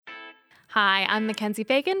Hi, I'm Mackenzie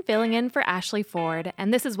Fagan, filling in for Ashley Ford,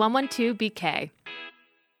 and this is 112 BK.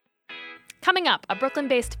 Coming up, a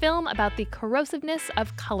Brooklyn-based film about the corrosiveness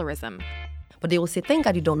of colorism. But they will say, thank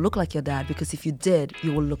God you don't look like your dad, because if you did,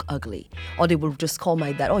 you will look ugly. Or they will just call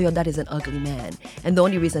my dad, oh, your dad is an ugly man. And the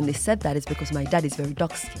only reason they said that is because my dad is very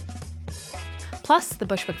dark-skinned. Plus, the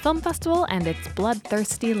Bushwick Film Festival and its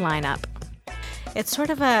bloodthirsty lineup. It's sort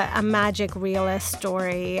of a magic realist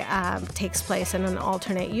story. Takes place in an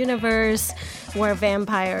alternate universe where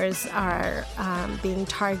vampires are being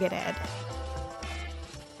targeted.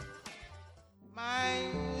 My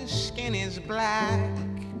skin is black.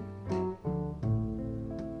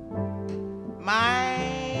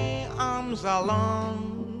 My arms are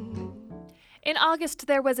long. In August,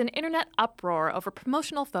 there was an internet uproar over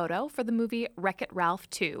promotional photo for the movie Wreck-It Ralph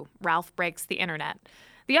 2, Ralph Breaks the Internet.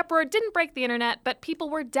 The uproar didn't break the internet, but people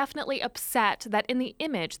were definitely upset that in the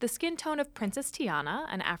image, the skin tone of Princess Tiana,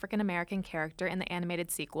 an African-American character in the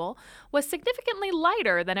animated sequel, was significantly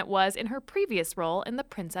lighter than it was in her previous role in The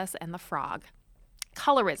Princess and the Frog.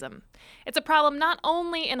 Colorism. It's a problem not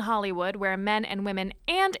only in Hollywood, where men and women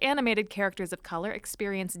and animated characters of color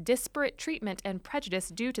experience disparate treatment and prejudice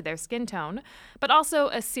due to their skin tone, but also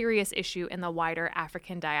a serious issue in the wider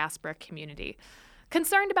African diaspora community.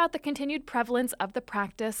 Concerned about the continued prevalence of the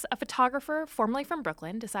practice, a photographer formerly from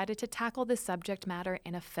Brooklyn decided to tackle this subject matter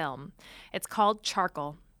in a film. It's called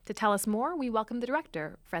Charcoal. To tell us more, we welcome the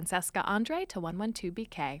director, Francesca Andre, to 112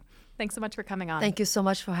 BK. Thanks so much for coming on. Thank you so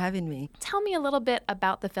much for having me. Tell me a little bit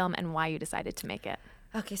about the film and why you decided to make it.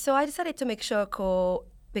 Okay, so I decided to make Charcoal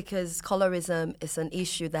because colorism is an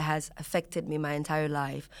issue that has affected me my entire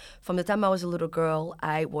life. From the time I was a little girl,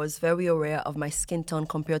 I was very aware of my skin tone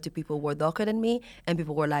compared to people who were darker than me and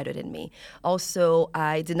people who were lighter than me. Also,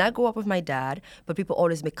 I did not grow up with my dad, but people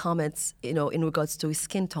always make comments, in regards to his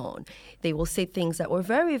skin tone. They will say things that were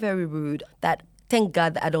very, very rude that thank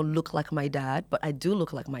God that I don't look like my dad, but I do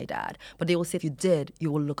look like my dad. But they will say, if you did,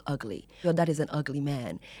 you will look ugly. Your dad is an ugly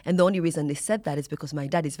man. And the only reason they said that is because my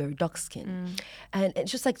dad is very dark-skinned. And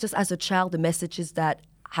it's just as a child, the messages that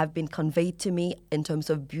have been conveyed to me in terms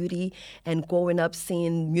of beauty and growing up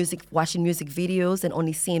seeing music, watching music videos and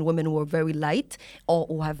only seeing women who are very light or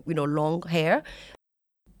who have, long hair.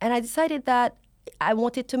 And I decided that I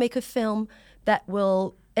wanted to make a film that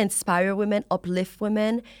will inspire women, uplift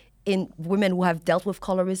women, in women who have dealt with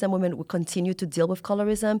colorism, women who continue to deal with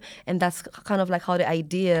colorism. And that's kind of like how the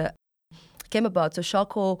idea came about. So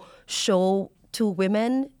Charcoal show two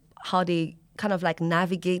women how they kind of like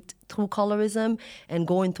navigate through colorism and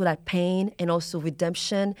going through that pain and also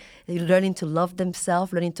redemption, learning to love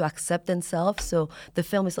themselves, learning to accept themselves. So the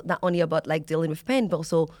film is not only about like dealing with pain, but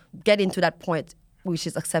also getting to that point, which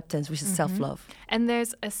is acceptance, which is self-love. And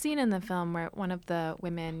there's a scene in the film where one of the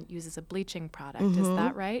women uses a bleaching product. Is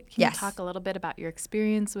that right? Can Yes. you talk a little bit about your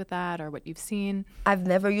experience with that or what you've seen? I've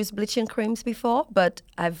never used bleaching creams before, but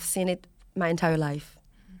I've seen it my entire life.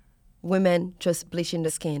 Women just bleaching the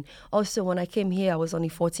skin. Also, when I came here, I was only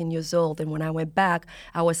 14 years old. And when I went back,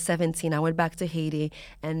 I was 17. I went back to Haiti.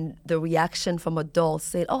 And the reaction from adults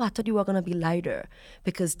said, oh, I thought you were going to be lighter.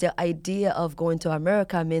 Because the idea of going to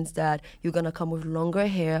America means that you're going to come with longer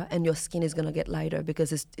hair and your skin is going to get lighter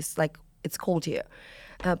because it's cold here.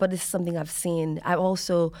 But this is something I've seen. I've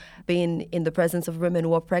also been in the presence of women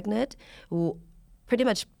who are pregnant, who pretty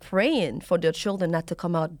much praying for their children not to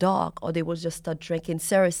come out dark, or they will just start drinking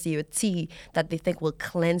cerasee or tea that they think will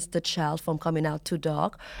cleanse the child from coming out too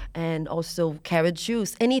dark, and also carrot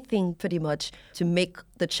juice, anything pretty much to make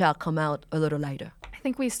the child come out a little lighter. I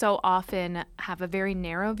think we so often have a very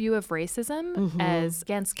narrow view of racism as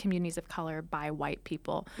against communities of color by white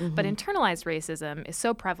people. But internalized racism is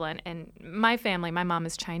so prevalent. And my family, my mom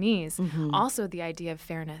is Chinese. Also, the idea of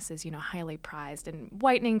fairness is, highly prized. And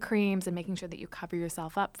whitening creams and making sure that you cover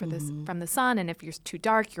yourself up for this from the sun. And if you're too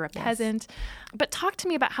dark, you're a peasant. But talk to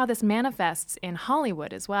me about how this manifests in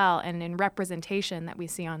Hollywood as well and in representation that we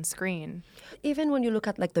see on screen. Even when you look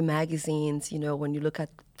at like the magazines, when you look at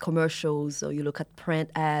commercials or you look at print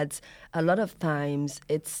ads, a lot of times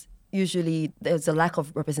it's usually there's a lack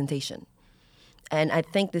of representation. And I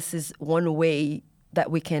think this is one way that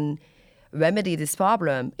we can remedy this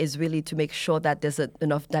problem is really to make sure that there's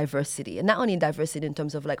enough diversity. And not only diversity in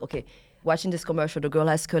terms of like, okay, watching this commercial, the girl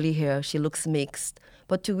has curly hair, she looks mixed,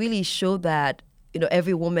 but to really show that,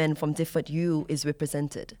 every woman from different hue is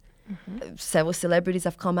represented. Several celebrities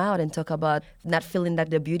have come out and talk about not feeling that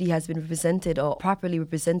their beauty has been represented or properly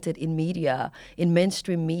represented in media, in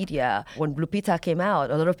mainstream media. When Lupita came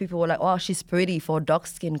out, a lot of people were like, oh, she's pretty for a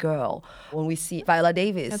dark-skinned girl. When we see Viola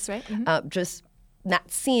Davis, That's right. just not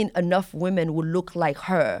seeing enough women who look like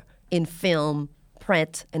her in film,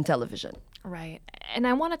 print and television. Right. And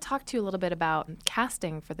I want to talk to you a little bit about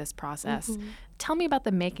casting for this process. Tell me about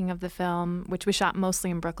the making of the film, which was shot mostly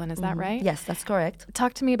in Brooklyn. Is that right? Yes, that's correct.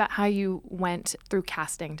 Talk to me about how you went through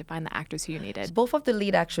casting to find the actors who you needed. Both of the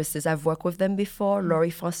lead actresses, I've worked with them before. Laurie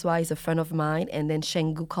Francois is a friend of mine, and then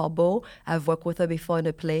Shengu Kalbo, I've worked with her before in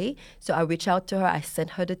a play. So I reached out to her, I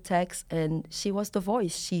sent her the text, and she was the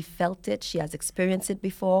voice. She felt it, she has experienced it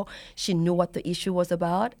before, she knew what the issue was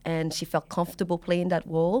about, and she felt comfortable playing that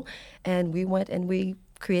role. And we went and we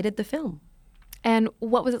created the film. And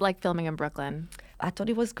what was it like filming in Brooklyn? I thought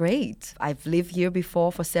it was great. I've lived here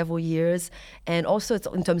before for several years. And also it's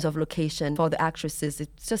in terms of location for the actresses,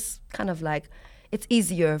 it's just kind of like, it's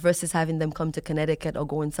easier versus having them come to Connecticut or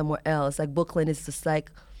going somewhere else. Like Brooklyn is just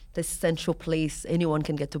like this central place. Anyone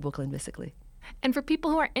can get to Brooklyn, basically. And for people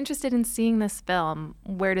who are interested in seeing this film,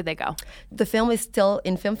 where do they go? The film is still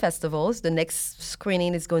in film festivals. The next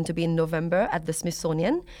screening is going to be in November at the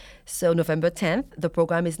Smithsonian. So November 10th. The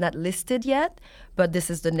program is not listed yet, but this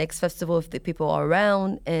is the next festival if the people are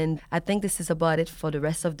around. And I think this is about it for the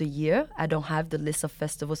rest of the year. I don't have the list of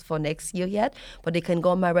festivals for next year yet, but they can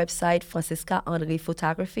go on my website,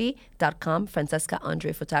 francescaandrephotography.com,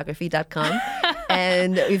 francescaandrephotography.com.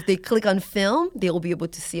 And if they click on film, they will be able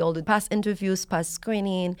to see all the past interviews, past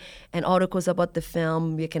screening, and articles about the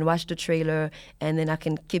film. You can watch the trailer, and then I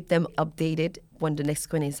can keep them updated when the next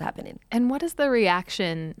screening is happening. And what has the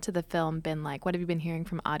reaction to the film been like? What have you been hearing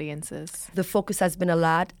from audiences? The focus has been a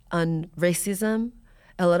lot on racism.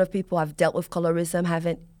 A lot of people have dealt with colorism,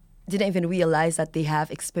 didn't even realize that they have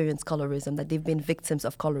experienced colorism, that they've been victims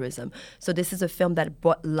of colorism. So this is a film that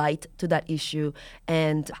brought light to that issue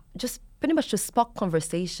and just pretty much to spark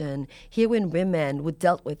conversation, hearing women who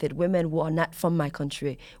dealt with it, women who are not from my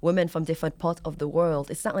country, women from different parts of the world.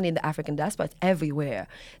 It's not only in the African diaspora, it's everywhere,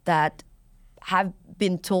 that have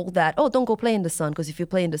been told that, oh, don't go play in the sun, because if you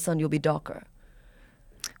play in the sun, you'll be darker.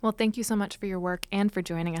 Well, thank you so much for your work and for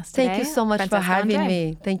joining us today. Thank you so much for having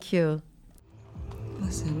me. Thank you.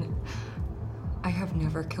 Listen, I have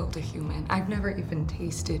never killed a human. I've never even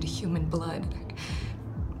tasted human blood.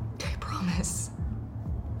 I promise.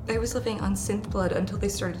 I was living on synth blood until they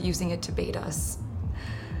started using it to bait us.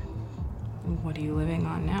 What are you living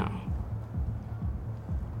on now?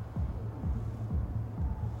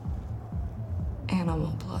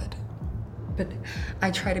 Animal blood. But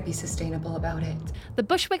I try to be sustainable about it. The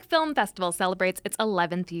Bushwick Film Festival celebrates its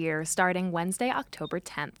 11th year, starting Wednesday, October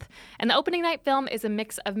 10th. And the opening night film is a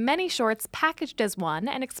mix of many shorts packaged as one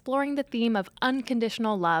and exploring the theme of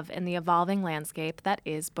unconditional love in the evolving landscape that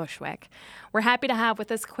is Bushwick. We're happy to have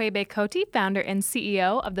with us Kwebe Coty, founder and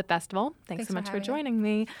CEO of the festival. Thanks so much for joining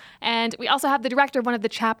me. And we also have the director of one of the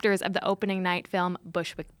chapters of the opening night film,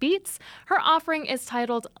 Bushwick Beats. Her offering is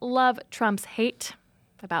titled Love Trumps Hate,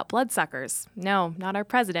 about bloodsuckers. No, not our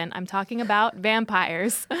president. I'm talking about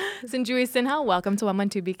vampires. Sanjui Sinha, welcome to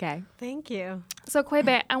 112BK. Thank you. So,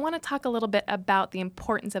 Kwebe, I want to talk a little bit about the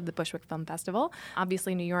importance of the Bushwick Film Festival.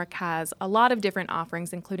 Obviously, New York has a lot of different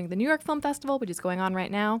offerings, including the New York Film Festival, which is going on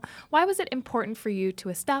right now. Why was it important for you to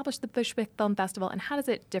establish the Bushwick Film Festival, and how does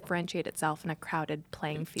it differentiate itself in a crowded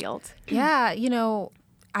playing field? Yeah,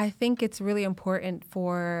 I think it's really important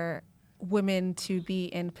for women to be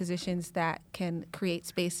in positions that can create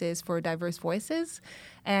spaces for diverse voices.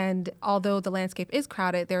 And although the landscape is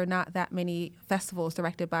crowded, there are not that many festivals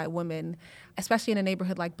directed by women, especially in a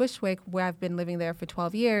neighborhood like Bushwick, where I've been living there for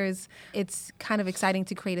 12 years. It's kind of exciting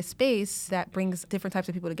to create a space that brings different types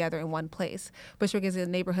of people together in one place. Bushwick is a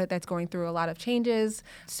neighborhood that's going through a lot of changes.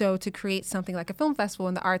 So to create something like a film festival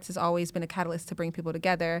in the arts has always been a catalyst to bring people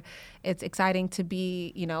together. It's exciting to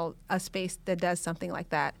be, a space that does something like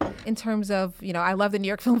that. In terms of, I love the New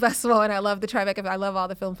York Film Festival and I love the Tribeca. I love all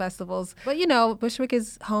the film festivals. But, Bushwick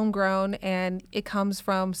is homegrown, and it comes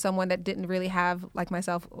from someone that didn't really have, like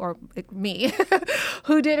myself or me,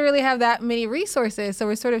 who didn't really have that many resources. So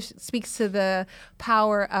it sort of speaks to the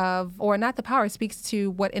power of, or not the power, it speaks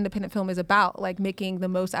to what independent film is about, like making the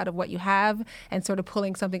most out of what you have and sort of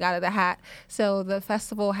pulling something out of the hat. So the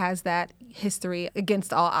festival has that history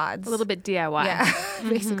against all odds. A little bit DIY. Yeah,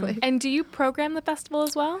 basically. And do you program the festival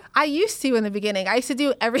as well? I used to in the beginning. I used to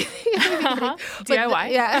do everything in the beginning.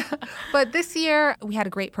 DIY. But this year, we had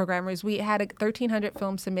great programmers. We had 1,300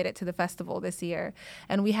 films submitted to the festival this year.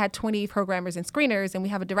 And we had 20 programmers and screeners. And we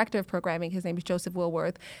have a director of programming. His name is Joseph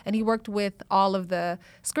Wilworth. And he worked with all of the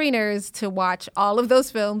screeners to watch all of those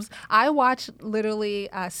films. I watched literally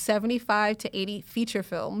 75 to 80 feature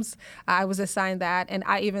films. I was assigned that. And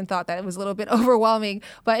I even thought that it was a little bit overwhelming.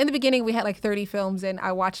 But in the beginning, we had like 30 films, and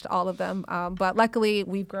I watched all of them. But luckily,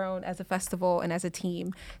 we've grown as a festival and as a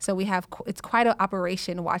team. So it's quite an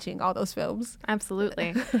operation watching all those films.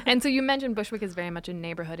 Absolutely. And so you mentioned Bushwick is very much a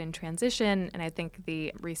neighborhood in transition, and I think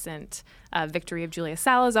the recent victory of Julia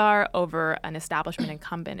Salazar over an establishment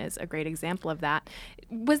incumbent is a great example of that.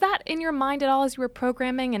 Was that in your mind at all as you were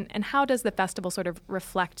programming, and how does the festival sort of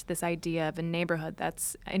reflect this idea of a neighborhood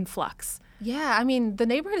that's in flux? Yeah, I mean, the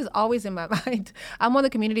neighborhood is always in my mind. I'm on the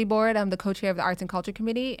community board. I'm the co-chair of the Arts and Culture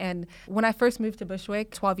Committee. And when I first moved to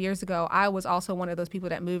Bushwick 12 years ago, I was also one of those people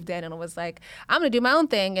that moved in and was like, I'm going to do my own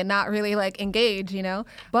thing and not really like engage, you know?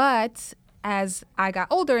 But as I got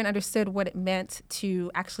older and understood what it meant to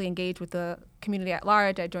actually engage with the community at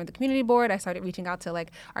large, I joined the community board. I started reaching out to like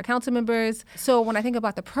our council members. So when I think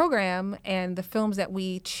about the program and the films that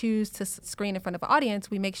we choose to screen in front of an audience,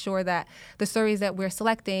 we make sure that the stories that we're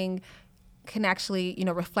selecting can actually, you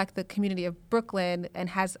know, reflect the community of Brooklyn and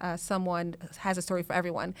has a story for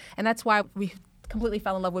everyone. And that's why we completely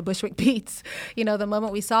fell in love with Bushwick Beats. You know, the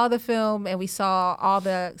moment we saw the film and we saw all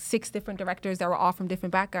the 6 different directors that were all from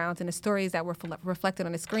different backgrounds and the stories that were reflected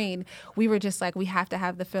on the screen, we were just like, we have to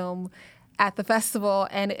have the film at the festival,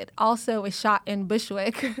 and it also is shot in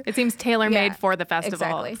Bushwick. It seems tailor-made for the festival.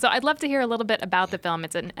 Exactly. So I'd love to hear a little bit about the film.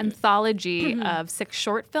 It's an anthology of 6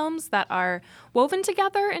 short films that are woven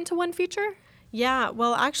together into one feature. Yeah,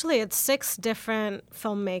 well, actually, it's 6 different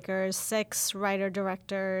filmmakers, 6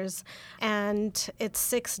 writer-directors, and it's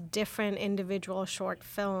 6 different individual short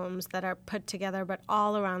films that are put together, but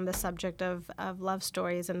all around the subject of love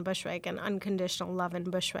stories in Bushwick and unconditional love in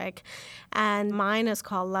Bushwick. And mine is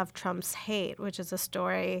called Love Trumps Hate, which is a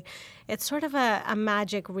story. It's sort of a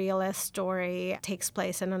magic realist story. It takes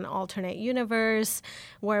place in an alternate universe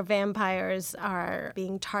where vampires are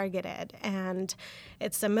being targeted, and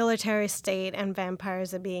it's a military state, and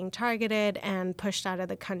vampires are being targeted and pushed out of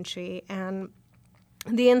the country. And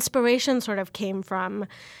the inspiration sort of came from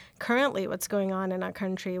currently what's going on in our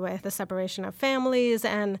country with the separation of families,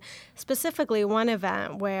 and specifically one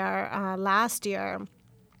event where last year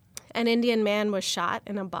an Indian man was shot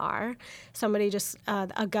in a bar. Somebody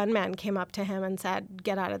a gunman came up to him and said,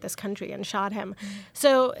 "Get out of this country," and shot him. Mm-hmm.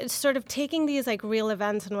 So it's sort of taking these like real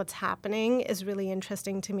events and what's happening is really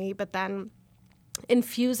interesting to me, but then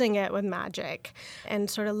infusing it with magic and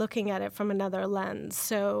sort of looking at it from another lens.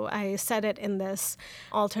 So I set it in this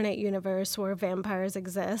alternate universe where vampires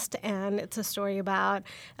exist, and it's a story about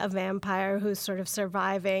a vampire who's sort of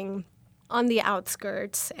surviving on the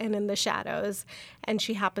outskirts and in the shadows, and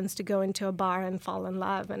she happens to go into a bar and fall in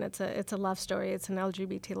love, and it's a love story. It's an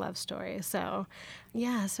LGBT love story. So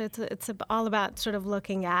yeah, so it's all about sort of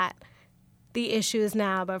looking at the issues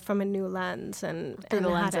now, but from a new lens and through the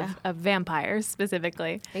lens of vampires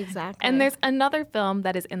specifically. Exactly. And there's another film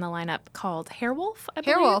that is in the lineup called Hairwolf, I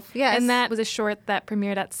believe. Hairwolf, yes. And that was a short that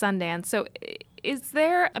premiered at Sundance. So is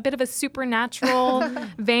there a bit of a supernatural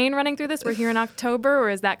vein running through this? We're here in October, or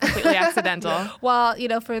is that completely accidental? Well, you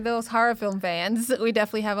know, for those horror film fans, we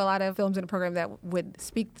definitely have a lot of films in the program that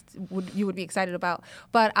you would be excited about.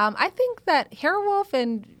 But I think that Hairwolf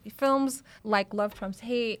and films like Love Trumps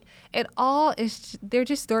Hate, they're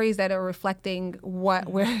just stories that are reflecting what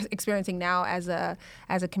we're experiencing now as a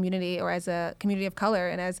community, or as a community of color,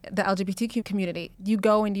 and as the LGBTQ community. You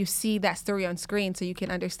go and you see that story on screen, so you can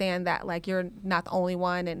understand that like you're not the only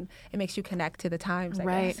one, and it makes you connect to the times, I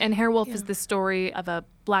right. guess. And Hairwolf is the story of a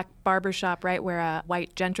black barbershop, right, where a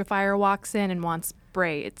white gentrifier walks in and wants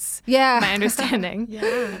braids. Yeah. My understanding.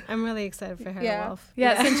 Yeah, I'm really excited for Hairwolf.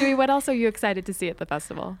 Yeah. Sinjui, what else are you excited to see at the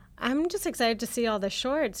festival? I'm just excited to see all the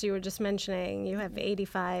shorts you were just mentioning. You have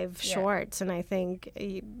 85 shorts, and I think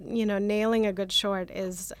nailing a good short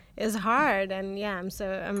is hard. And yeah,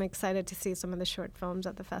 I'm excited to see some of the short films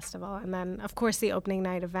at the festival, and then of course the opening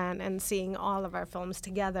night event and seeing all of our films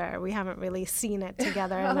together. We haven't really seen it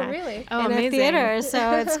together in a theater,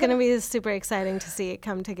 so it's going to be super exciting to see it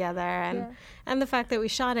come together. And the fact that we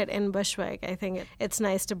shot it in Bushwick, I think it's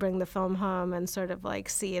nice to bring the film home and sort of like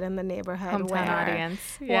see it in the neighborhood. Hometown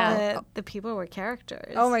audience. Yeah. The people were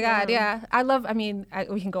characters. Oh my God, yeah.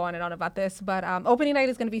 We can go on and on about this, but opening night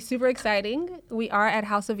is going to be super exciting. We are at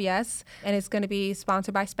House of Yes, and it's going to be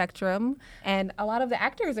sponsored by Spectrum, and a lot of the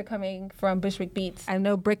actors are coming from Bushwick Beats. I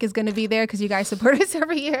know Brick is going to be there because you guys support us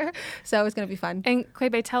every year, so it's going to be fun. And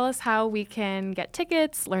Kwebe, tell us how we can get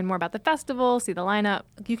tickets, learn more about the festival, see the lineup.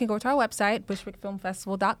 You can go to our website,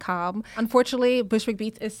 bushwickfilmfestival.com. Unfortunately, Bushwick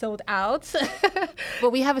Beats is sold out, but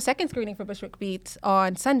we have a second screening for Bushwick Beats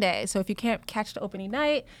on Sunday. So if you can't catch the opening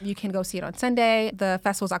night, you can go see it on Sunday. The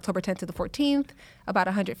festival is October 10th to the 14th. About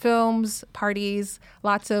 100 films, parties,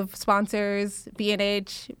 lots of sponsors.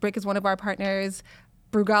 B&H, Brick is one of our partners.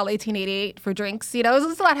 Brugal 1888 for drinks. You know,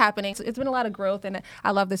 it's a lot happening. So it's been a lot of growth, and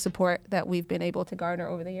I love the support that we've been able to garner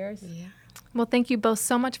over the years. Yeah. Well, thank you both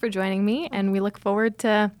so much for joining me, and we look forward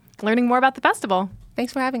to learning more about the festival.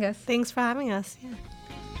 Thanks for having us. Thanks for having us. Yeah.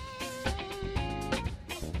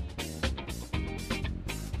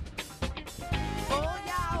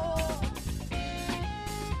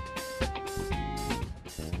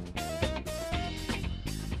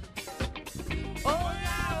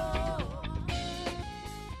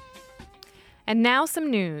 And now some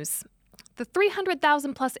news. The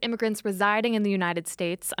 300,000 plus immigrants residing in the United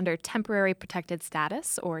States under Temporary Protected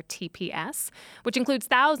Status, or TPS, which includes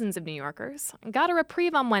thousands of New Yorkers, got a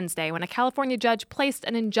reprieve on Wednesday when a California judge placed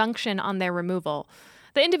an injunction on their removal.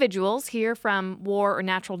 The individuals, here from war or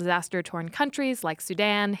natural disaster-torn countries like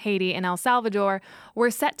Sudan, Haiti, and El Salvador,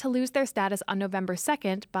 were set to lose their status on November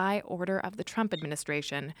 2nd by order of the Trump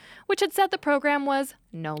administration, which had said the program was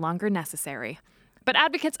no longer necessary. But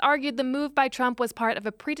advocates argued the move by Trump was part of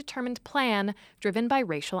a predetermined plan driven by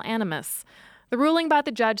racial animus. The ruling by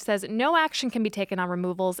the judge says no action can be taken on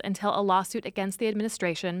removals until a lawsuit against the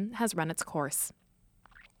administration has run its course.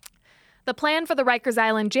 The plan for the Rikers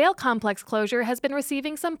Island jail complex closure has been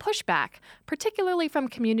receiving some pushback, particularly from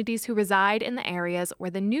communities who reside in the areas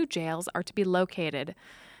where the new jails are to be located.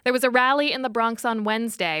 There was a rally in the Bronx on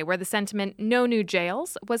Wednesday where the sentiment, "No new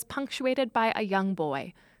jails," was punctuated by a young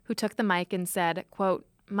boy who took the mic and said, quote,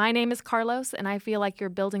 "My name is Carlos, and I feel like you're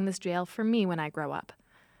building this jail for me when I grow up."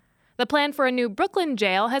 The plan for a new Brooklyn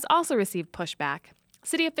jail has also received pushback.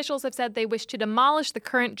 City officials have said they wish to demolish the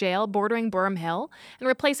current jail bordering Boerum Hill and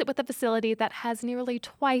replace it with a facility that has nearly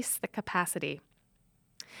twice the capacity.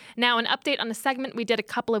 Now, an update on a segment we did a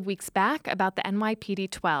couple of weeks back about the NYPD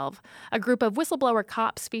 12, a group of whistleblower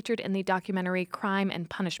cops featured in the documentary Crime and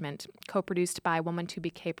Punishment, co-produced by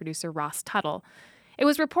 112BK producer Ross Tuttle. It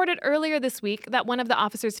was reported earlier this week that one of the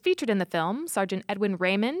officers featured in the film, Sergeant Edwin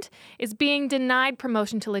Raymond, is being denied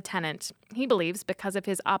promotion to lieutenant. He believes because of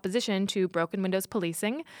his opposition to broken windows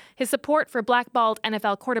policing, his support for blackballed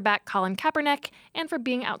NFL quarterback Colin Kaepernick, and for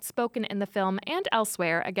being outspoken in the film and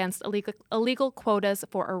elsewhere against illegal quotas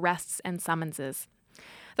for arrests and summonses.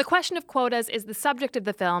 The question of quotas is the subject of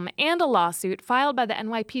the film and a lawsuit filed by the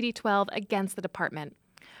NYPD 12 against the department.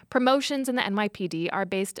 Promotions in the NYPD are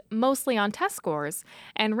based mostly on test scores,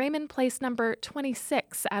 and Raymond placed number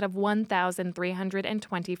 26 out of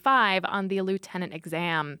 1,325 on the lieutenant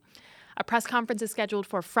exam. A press conference is scheduled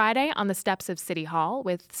for Friday on the steps of City Hall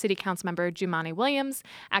with City Council member Jumaane Williams,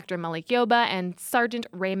 actor Malik Yoba, and Sergeant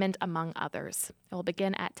Raymond, among others. It will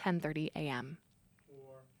begin at 10:30 a.m.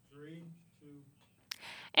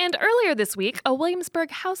 And earlier this week, a Williamsburg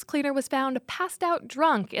house cleaner was found passed out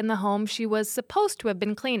drunk in the home she was supposed to have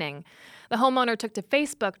been cleaning. The homeowner took to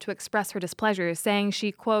Facebook to express her displeasure, saying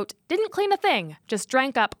she, quote, "didn't clean a thing, just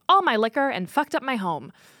drank up all my liquor and fucked up my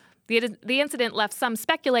home." The incident left some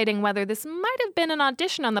speculating whether this might have been an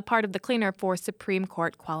audition on the part of the cleaner for Supreme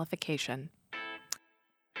Court qualification.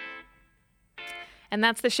 And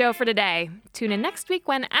that's the show for today. Tune in next week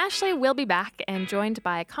when Ashley will be back and joined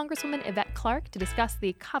by Congresswoman Yvette Clarke to discuss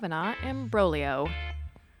the Kavanaugh imbroglio.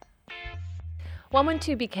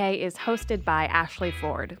 112BK is hosted by Ashley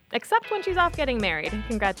Ford, except when she's off getting married.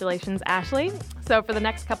 Congratulations, Ashley. So for the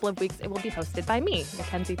next couple of weeks, it will be hosted by me,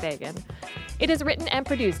 Mackenzie Fagan. It is written and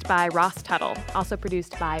produced by Ross Tuttle, also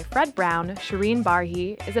produced by Fred Brown, Shireen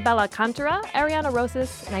Barhi, Isabella Cantora, Ariana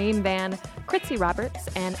Rosas, Naeem Van, Kritzy Roberts,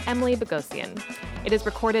 and Emily Bogosian. It is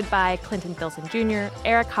recorded by Clinton Filson Jr.,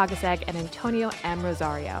 Eric Hogaseg, and Antonio M.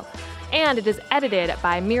 Rosario. And it is edited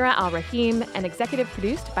by Mira Al-Rahim and executive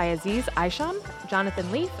produced by Aziz Aisham,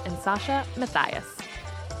 Jonathan Leaf, and Sasha Matthias.